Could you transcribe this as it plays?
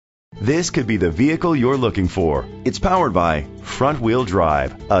This could be the vehicle you're looking for. It's powered by front-wheel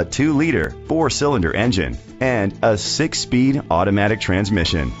drive, a 2-liter, 4-cylinder engine, and a 6-speed automatic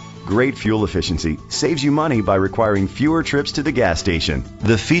transmission. Great fuel efficiency saves you money by requiring fewer trips to the gas station.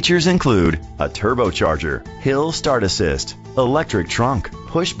 The features include a turbocharger, hill start assist, electric trunk,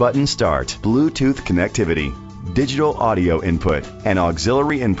 push-button start, Bluetooth connectivity, digital audio input and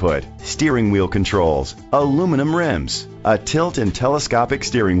auxiliary input, steering wheel controls, aluminum rims, a tilt and telescopic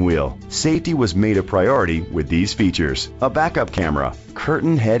steering wheel. Safety was made a priority with these features: a backup camera,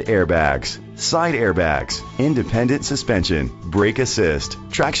 curtain head airbags, side airbags, independent suspension, brake assist,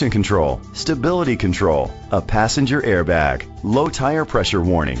 traction control, stability control, a passenger airbag, low tire pressure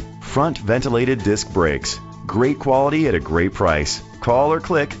warning, front ventilated disc brakes. Great quality at a great price. Call or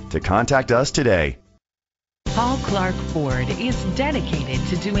click to contact us today. Paul Clark Ford is dedicated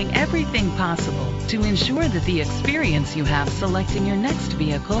to doing everything possible to ensure that the experience you have selecting your next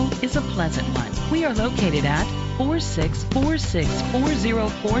vehicle is a pleasant one. We are located at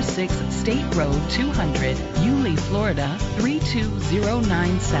 46464046 State Road 200, Yulee, Florida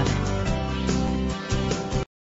 32097.